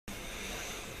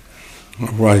All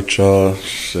right, y'all.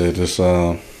 Shit, this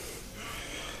another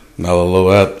little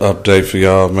update for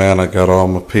y'all, man. I got all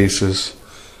my pieces,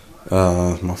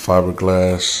 my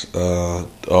fiberglass,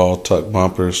 all tuck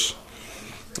bumpers.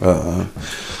 Uh,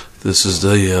 this is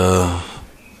the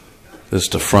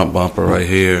front bumper right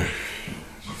here.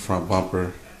 Front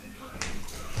bumper.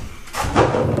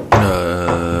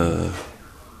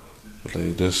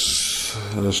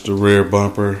 That's the rear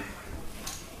bumper.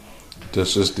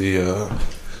 This is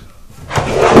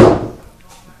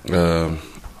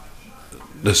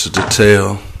this is the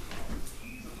tail.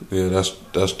 Yeah, that's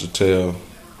the tail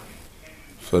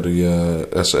for the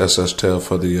SS tail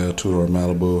for the two-door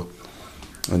Malibu,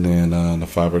 and then the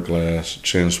fiberglass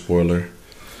chin spoiler.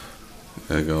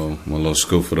 There you go, my little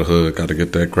scoop for the hood. Got to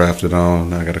get that grafted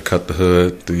on. I got to cut the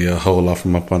hood, the hole off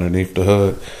from up underneath the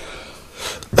hood.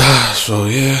 So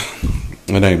yeah,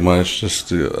 it ain't much.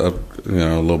 Just a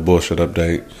little bullshit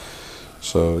update.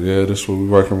 So yeah, this is what we're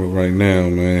working with right now,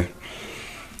 man.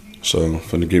 So I'm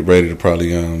finna get ready to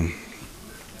probably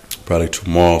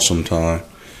tomorrow sometime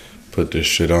put this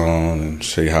shit on and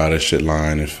see how this shit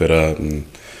line and fit up, and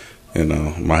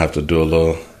might have to do a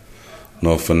little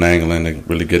finagling to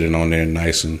really get it on there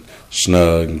nice and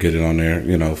snug and get it on there,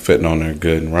 fitting on there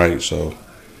good and right. So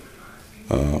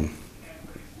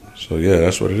yeah,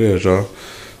 that's what it is, y'all.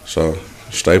 So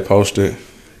stay posted.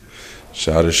 See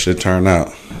how this shit turn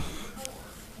out.